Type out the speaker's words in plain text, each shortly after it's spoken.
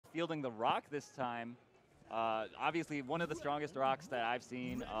fielding the rock this time. Obviously, one of the strongest rocks that I've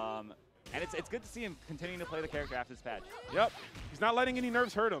seen. And it's good to see him continuing to play the character after this patch. Yep. He's not letting any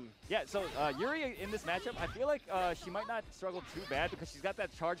nerves hurt him. Yeah, so Yuri in this matchup, I feel like she might not struggle too bad because she's got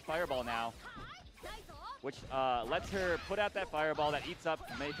that charged fireball now, which lets her put out that fireball that eats up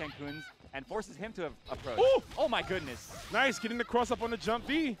Meitenkun's and forces him to approach. Ooh! Oh my goodness. Nice, getting the cross up on the jump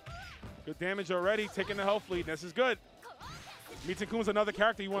B. Good damage already, taking the health lead. This is good. Meitenkun's another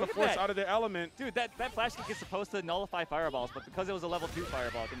character you want to force out of their element. Dude, that flash kick is supposed to nullify fireballs, but because it was a level 2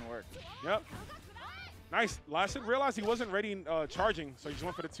 fireball, it didn't work. Yep. Nice. Lacid realized he wasn't ready charging, so he just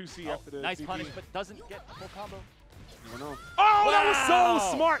went for the 2C after the nice DP. punish, but doesn't get a full combo. I don't know. Oh, wow. That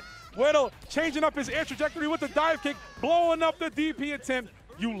was so smart. Wero changing up his air trajectory with the dive kick, blowing up the DP attempt.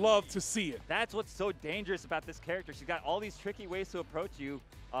 You love to see it. That's what's so dangerous about this character. She's got all these tricky ways to approach you,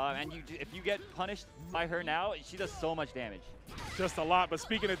 and if you get punished by her now, she does so much damage. Just a lot, but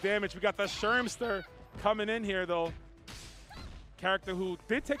speaking of damage, we got the Shermster coming in here, though. Character who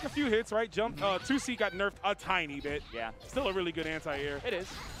did take a few hits, right? 2C got nerfed a tiny bit. Yeah. Still a really good anti-air. It is.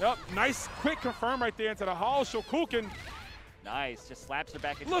 Yep, nice quick confirm right there into the Hall Shokuken. Nice, just slaps her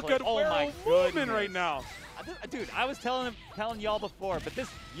back into Look play. at oh my moving right now. Dude, I was telling y'all before, but this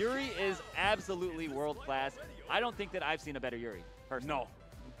Yuri is absolutely world class. I don't think that I've seen a better Yuri, personally. No,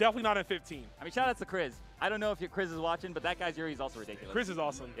 definitely not in 15. I mean, shout out to Chris. I don't know if Chris is watching, but that guy's Yuri is also ridiculous. Chris is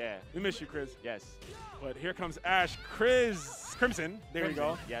awesome. Yeah. We miss you, Chris. Yes. But here comes Ash. Crimson. There you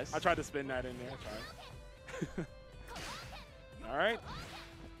go. Yes. I tried to spin that in there. All right.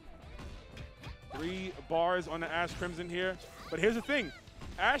 3 bars on the Ash Crimson here. But here's the thing.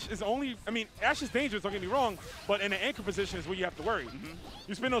 Ash is Ash is dangerous, don't get me wrong, but in an anchor position is where you have to worry.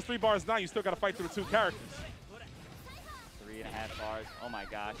 You spin those 3 bars now, you still got to fight through the 2 characters. 3.5 bars. Oh my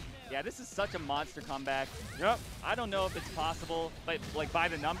gosh. Yeah, this is such a monster comeback. Yep. I don't know if it's possible, but like by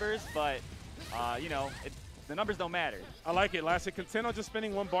the numbers, but you know, the numbers don't matter. I like it. Lacid Contento just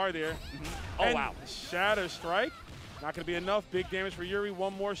spinning 1 bar there. Oh, and wow. Shatter Strike. Not going to be enough. Big damage for Yuri.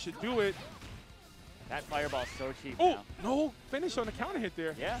 1 more should do it. That fireball's so cheap Oh, now. no finish on the counter hit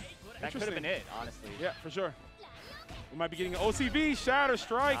there. Yeah, that could have been it, honestly. Yeah, for sure. We might be getting an OCV, Shatter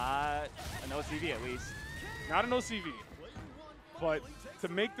Strike. An OCV at least. Not an OCV. But to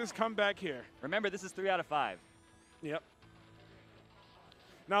make this comeback here. Remember, this is 3 out of 5. Yep.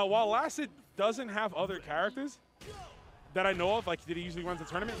 Now, while Lacid doesn't have other characters that I know of, like that he usually runs the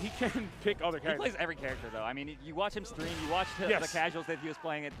tournament, he can pick other characters. He plays every character, though. I mean, you watch him stream, you watch the casuals that he was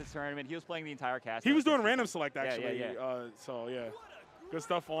playing at this tournament. He was playing the entire cast. He was doing random select, actually. Yeah. So, yeah. Good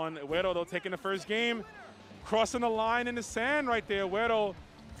stuff on Wero, though, taking the first game. Crossing the line in the sand right there. Wero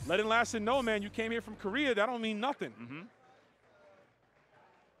letting Lacid know, man, you came here from Korea. That don't mean nothing.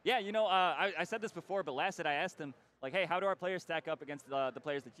 Yeah, you know, I said this before, but Lacid, I asked him, like, hey, how do our players stack up against the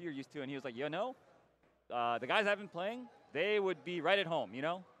players that you're used to? And he was like, you know, the guys I've been playing, they would be right at home, you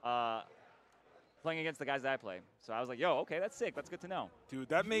know, playing against the guys that I play. So I was like, yo, okay, that's sick. That's good to know. Dude,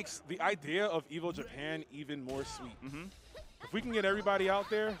 that makes the idea of Evo Japan even more sweet. If we can get everybody out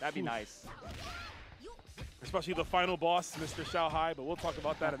there. That'd be nice. Especially the final boss, Mr. Xiaohai, but we'll talk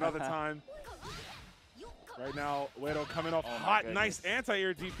about that another time. Right now, Wero coming off hot, nice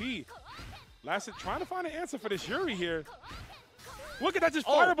anti-air DP. Lacid trying to find an answer for this Yuri here. Look at that, just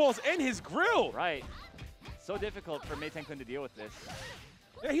fireballs in his grill. Right. So difficult for Meitenkun to deal with this.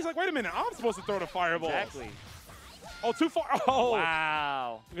 Yeah, he's like, wait a minute, I'm supposed to throw the fireballs. Exactly. Oh, too far. Oh.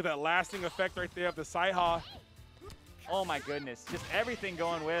 Wow. Look at that lasting effect right there of the Saiha. Oh my goodness. Just everything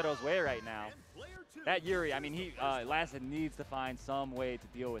going Wero's way right now. That Yuri, I mean, Lacid needs to find some way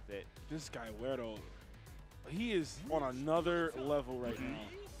to deal with it. This guy, Wero, he is on another level right now.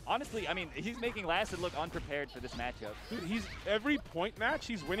 Honestly, I mean, he's making Lacid look unprepared for this matchup. Dude, every point match,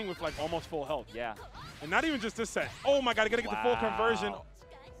 he's winning with like almost full health. Yeah. And not even just this set. Oh my God, I gotta get the full conversion.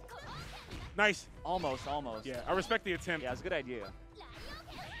 Nice. Almost. Yeah, I respect the attempt. Yeah, it's a good idea.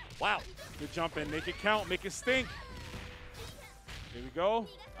 Wow. Good jump in, make it count, make it stink. Here we go.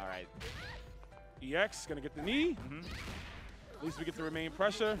 All right. EX gonna get the knee. At least we get to remain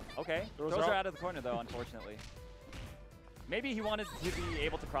pressure. Okay. Throws her out of the corner though, unfortunately. Maybe he wanted to be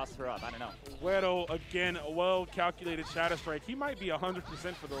able to cross her up. I don't know. Wero, again, a well-calculated Shadow Strike. He might be 100%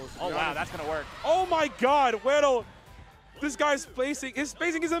 for those. Oh, wow, that's going to work. Oh, my God, Wero. This guy's spacing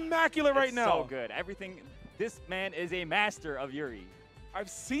is immaculate right now. So good. Everything. This man is a master of Yuri. I've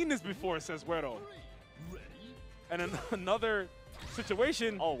seen this before, says Wero. And another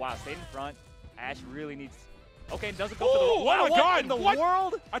situation. Oh, wow, stayed in front. Ash really needs... Okay, doesn't go for the... Wow, oh my God! In the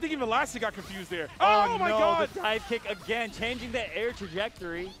world? I think even Lacid got confused there. Oh my God! The dive kick again, changing the air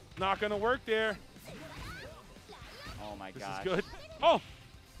trajectory. Not gonna work there. Oh my This God. is good. Oh!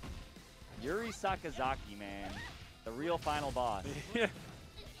 Yuri Sakazaki, man. The real final boss. Yeah.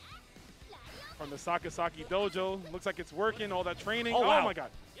 From the Sakazaki dojo. Looks like it's working, all that training. Oh, wow. My God.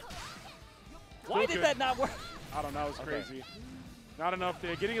 Why did that not work? I don't know, it's crazy. Not enough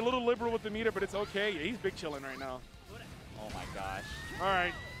there. Getting a little liberal with the meter, but it's okay. Yeah, he's big chilling right now. Oh my gosh. All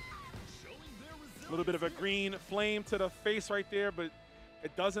right. A little bit of a green flame to the face right there, but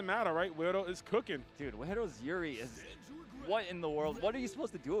it doesn't matter, right? Wero is cooking. Dude, Wero's Yuri is... What in the world? What are you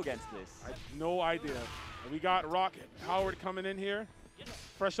supposed to do against this? I have no idea. We got Rock Howard coming in here.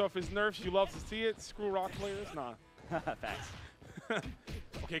 Fresh off his nerfs. You love to see it. Screw Rock players. Nah. Facts.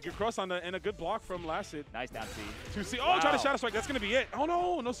 Okay, good cross on the and a good block from Lacid. Nice down C. 2C. Oh, try to shadow strike. That's going to be it. Oh,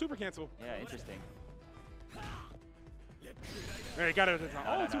 no. No super cancel. Yeah, interesting. There, he got it at the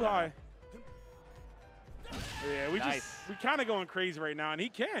time. Too high. Yeah, we kind of going crazy right now, and he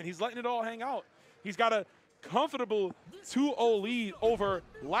can. He's letting it all hang out. He's got a comfortable 2-0 lead over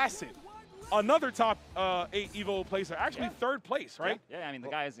Lacid. Another top 8 Evo placer. Actually, third place, right? Yeah, I mean, the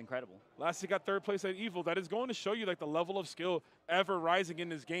guy is incredible. Lacid got third place at Evo. That is going to show you like the level of skill ever rising in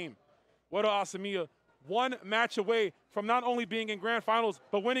this game. Wero Asamiya, one match away from not only being in grand finals,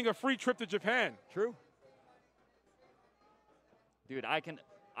 but winning a free trip to Japan. True. Dude, I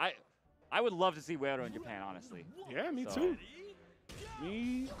would love to see Wero in Japan, honestly. Yeah, me too.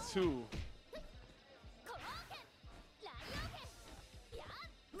 Me too.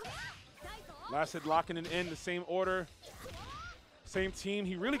 Lacid locking it in the same order, same team.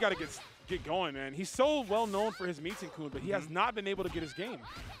 He really got to get going, man. He's so well known for his Meitenkun, but he has not been able to get his game.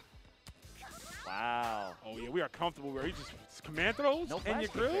 Wow. Oh yeah, we are comfortable where he just command throws no and you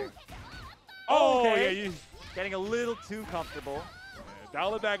grill. There. Oh okay. Yeah, getting a little too comfortable. Yeah,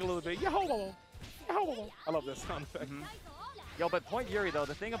 dial it back a little bit. Yeah, I love that sound effect. Yo, but point Yuri though,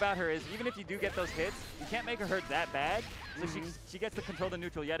 the thing about her is even if you do get those hits, you can't make her hurt that bad. So she gets to control the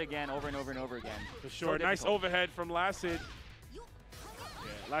neutral yet again over and over and over again. For sure. So nice overhead from Lacid. Yeah,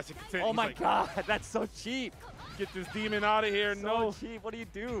 Lacid continues. Oh my God, that's so cheap. Get this demon out of here. So no. cheap. What do you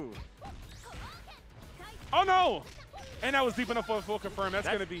do? Oh no! And that was deep enough for a full confirm. That's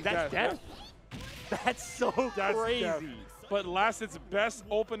gonna be death. That's so crazy. Death. But Lacid's best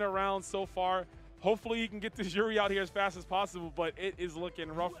open round so far. Hopefully he can get this Yuri out here as fast as possible, but it is looking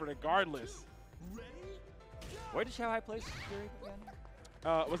rough regardless. Where did Xiaohai place Yuri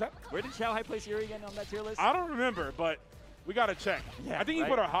again? What's that? Where did Xiaohai place Yuri again on that tier list? I don't remember, but we got to check. Yeah, I think he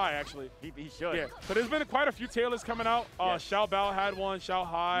put her high, actually. He should. Yeah. So there's been quite a few tier lists coming out. Xiao Bao had one.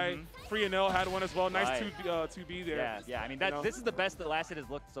 Xiaohai. Free and L had one as well. Nice 2B there. Yeah. I mean, this is the best that Lacid has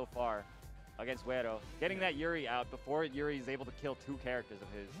looked so far against Wero. Getting that Yuri out before Yuri is able to kill 2 characters of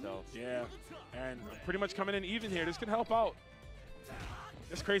his. So yeah, and pretty much coming in even here. This can help out.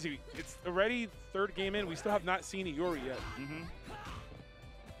 It's crazy. It's already 3rd game in. We still have not seen Iori yet.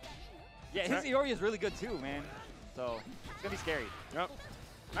 Yeah, his Iori is really good too, man. So it's gonna be scary. Yep.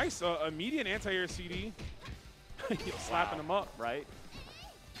 Nice immediate anti-air CD. Slapping him up. Right.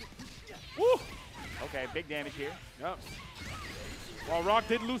 Woo! Okay, big damage here. Yep. While Rock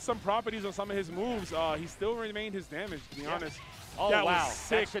did lose some properties on some of his moves, he still remained his damage, to be honest. Oh, that wow. was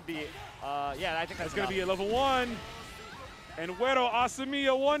sick. That should be, yeah, I think that's going to be a level 1. And Wero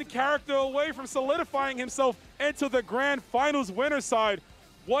Asamiya, one character away from solidifying himself into the grand finals winner side.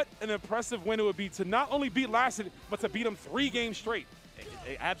 What an impressive win it would be to not only beat Lacid, but to beat him 3 games straight.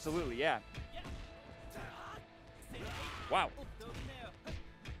 Absolutely, yeah. Wow.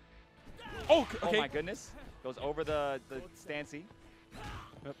 Oh, okay. Oh my goodness. Goes over the stancy.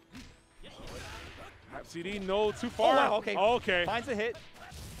 Yep. CD, no, too far. Oh, wow, okay. Okay. Finds a hit.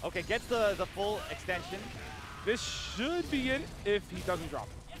 Okay, gets the full extension. This should be it if he doesn't drop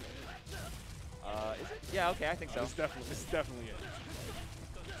it. Is it? Yeah, okay, I think so. It's definitely it.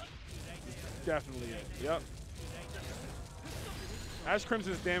 Definitely it. Yep. Ash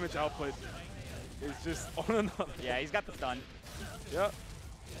Crimson's damage output is just on another. Yeah, he's got the stun. Yep.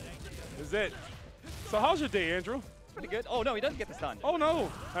 This is it. So how's your day, Andrew? It's pretty good. Oh, no, he doesn't get the stun. Oh,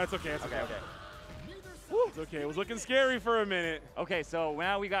 no. That's okay. That's okay. It's okay. It was looking scary for a minute. Okay, so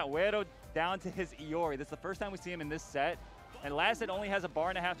now we got Wero down to his Iori. This is the first time we see him in this set. And Lacid only has a bar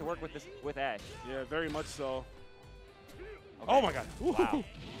and a half to work with Ash. Yeah, very much so. Okay. Oh, my God. Wow.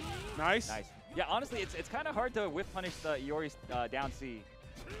 Nice. Nice. Yeah, honestly, it's kind of hard to whip punish the Iori's down C.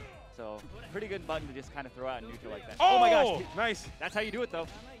 So pretty good button to just kind of throw out in neutral like that. Oh, my gosh. Nice. That's how you do it, though.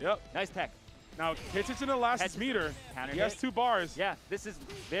 Yep. Nice tech. Now, pay attention to Lacid's meter. He has 2 bars. Yeah, this is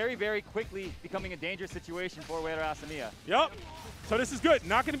very, very quickly becoming a dangerous situation for Wero Asamiya. Yep. So this is good.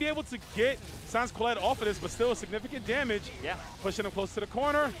 Not going to be able to get Sans Colette off of this, but still a significant damage. Yeah. Pushing him close to the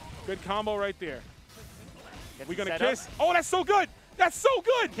corner. Good combo right there. Gets We're going to kiss. Oh, that's so good. That's so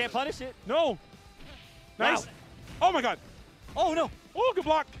good. Can't punish it. No. Nice. Wow. Oh my God. Oh no. Oh, good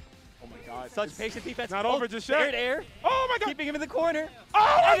block. Oh my God. Such patient defense. Not over just yet. Scared air. Oh my God. Keeping him in the corner.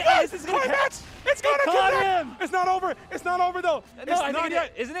 Oh my God. This is gonna Climax. It's gonna caught connect. him. It's not over. It's not over though. No, it's I not think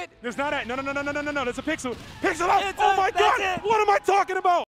yet. isn't it? There's not at. No. There's a pixel. Pixel up. It's Oh my God. it. What am I talking about?